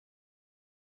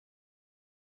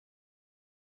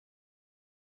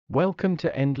Welcome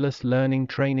to Endless Learning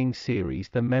Training Series,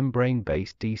 the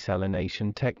membrane-based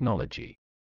desalination technology.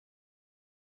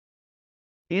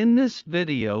 In this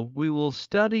video, we will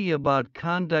study about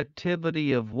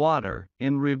conductivity of water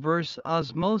in reverse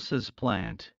osmosis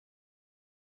plant.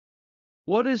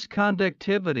 What is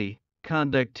conductivity?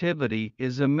 Conductivity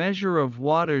is a measure of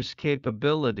water's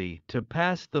capability to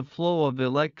pass the flow of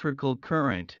electrical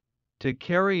current. To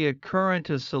carry a current,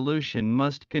 a solution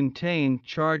must contain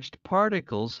charged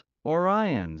particles, or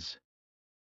ions.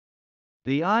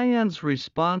 The ions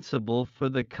responsible for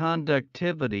the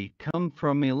conductivity come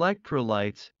from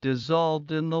electrolytes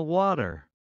dissolved in the water.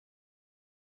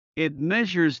 It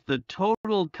measures the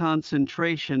total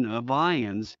concentration of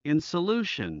ions in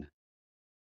solution.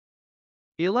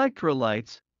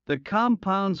 Electrolytes, the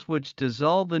compounds which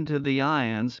dissolve into the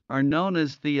ions, are known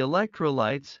as the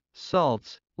electrolytes.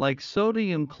 Salts, like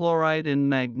sodium chloride and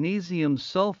magnesium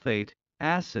sulfate,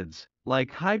 acids,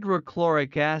 like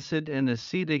hydrochloric acid and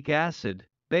acetic acid,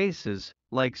 bases,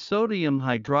 like sodium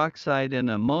hydroxide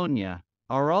and ammonia,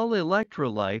 are all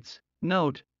electrolytes.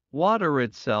 Note, water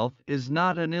itself is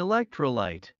not an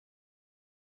electrolyte.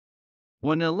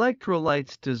 When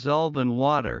electrolytes dissolve in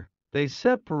water, they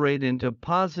separate into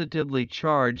positively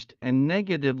charged and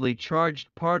negatively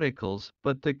charged particles,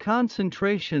 but the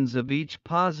concentrations of each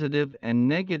positive and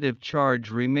negative charge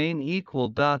remain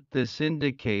equal. This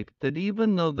indicates that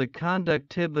even though the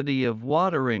conductivity of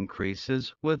water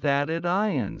increases with added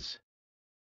ions.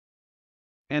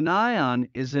 An ion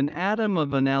is an atom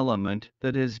of an element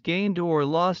that has gained or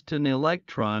lost an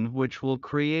electron, which will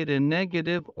create a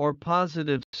negative or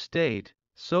positive state.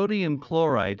 Sodium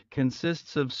chloride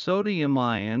consists of sodium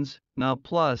ions, Na+,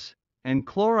 and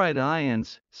chloride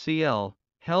ions, Cl,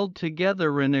 held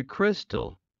together in a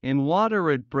crystal. In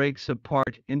water it breaks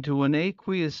apart into an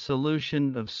aqueous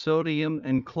solution of sodium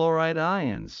and chloride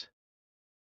ions.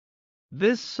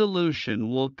 This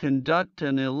solution will conduct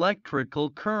an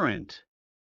electrical current.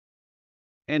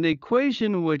 An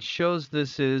equation which shows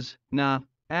this is Na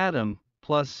atom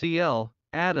plus Cl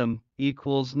atom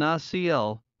equals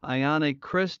NaCl ionic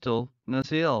crystal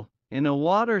NaCl in a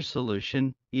water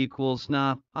solution equals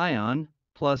Na ion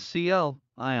plus Cl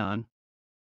ion.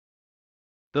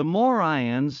 The more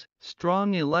ions,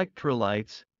 strong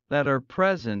electrolytes, that are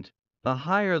present, the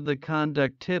higher the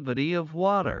conductivity of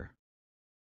water.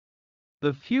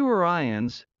 The fewer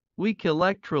ions, weak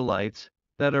electrolytes,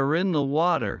 that are in the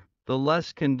water, the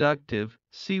less conductive.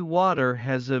 Seawater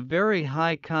has a very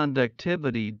high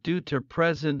conductivity due to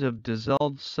presence of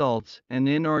dissolved salts and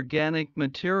inorganic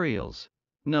materials.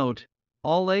 Note,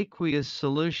 all aqueous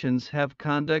solutions have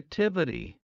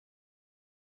conductivity.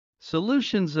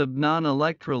 Solutions of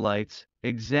non-electrolytes,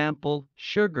 example,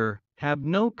 sugar, have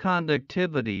no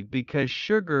conductivity because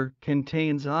sugar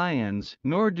contains ions,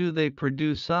 nor do they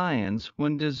produce ions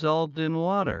when dissolved in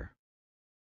water.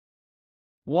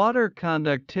 Water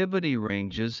conductivity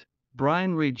ranges: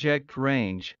 brine reject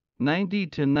range, 90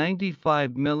 to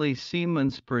 95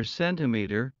 millisiemens per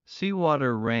centimeter,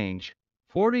 seawater range,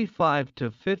 45 to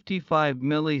 55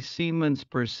 millisiemens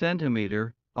per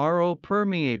centimeter, RO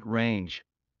permeate range,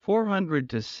 400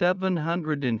 to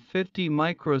 750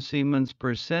 microsiemens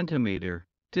per centimeter,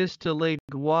 distillate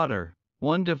water,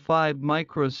 1 to 5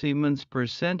 microsiemens per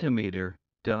centimeter,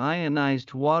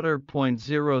 deionized water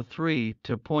 0.03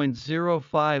 to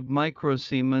 0.05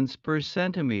 microsiemens per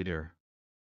centimeter.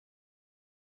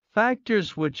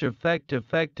 Factors which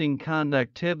affecting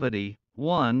conductivity: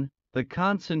 1. The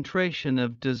concentration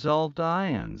of dissolved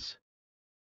ions.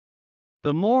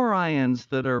 The more ions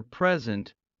that are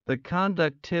present, the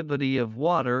conductivity of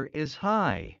water is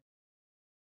high.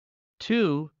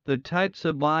 2. The types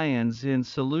of ions in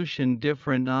solution.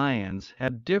 Different ions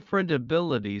have different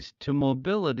abilities to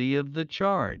mobility of the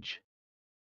charge.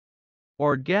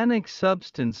 Organic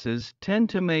substances tend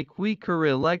to make weaker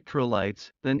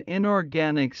electrolytes than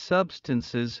inorganic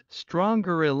substances,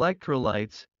 stronger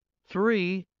electrolytes.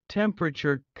 3.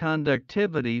 Temperature.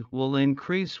 Conductivity will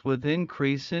increase with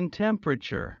increase in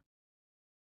temperature.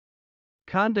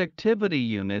 Conductivity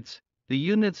units. The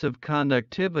units of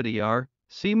conductivity are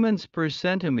Siemens per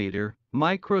centimeter,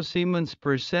 microsiemens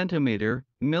per centimeter,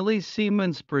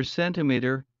 millisiemens per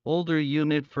centimeter. Older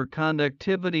unit for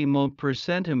conductivity: mho per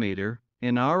centimeter.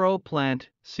 In RO plant,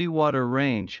 seawater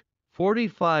range,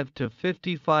 45 to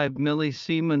 55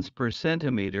 millisiemens per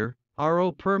centimeter.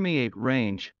 RO permeate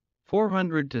range,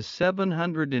 400 to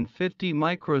 750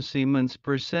 microsiemens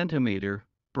per centimeter.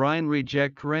 Brine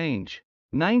reject range,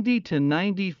 90 to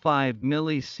 95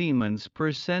 millisiemens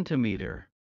per centimeter.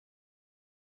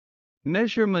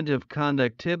 Measurement of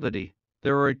conductivity.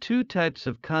 There are two types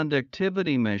of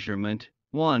conductivity measurement: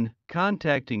 1.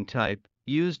 Contacting type,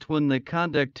 used when the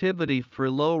conductivity for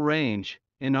low range,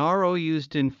 in RO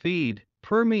used in feed,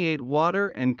 permeate water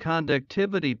and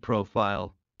conductivity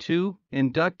profile. 2.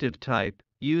 Inductive type,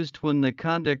 used when the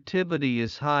conductivity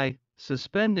is high,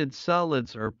 suspended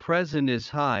solids are present is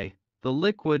high, the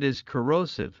liquid is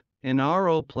corrosive, in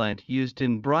RO plant used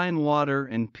in brine water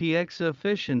and PX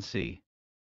efficiency.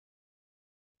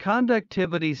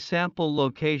 Conductivity sample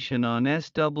location on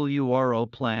SWRO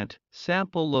plant,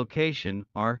 sample location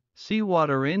are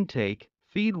seawater intake,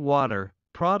 feed water,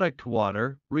 product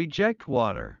water, reject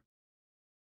water.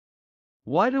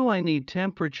 Why do I need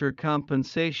temperature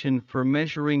compensation for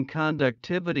measuring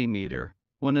conductivity meter?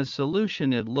 When a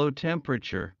solution at low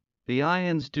temperature, the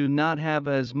ions do not have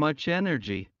as much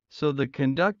energy, so the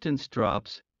conductance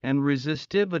drops, and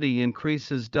resistivity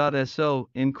increases. So,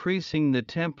 increasing the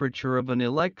temperature of an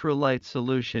electrolyte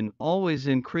solution always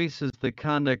increases the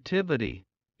conductivity.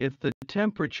 If the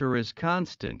temperature is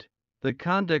constant, the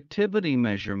conductivity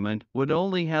measurement would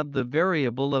only have the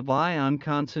variable of ion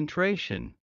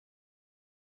concentration.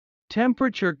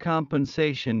 Temperature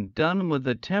compensation done with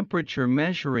a temperature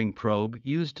measuring probe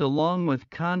used along with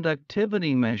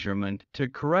conductivity measurement to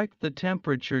correct the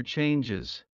temperature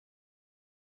changes.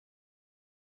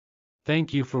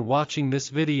 Thank you for watching this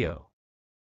video.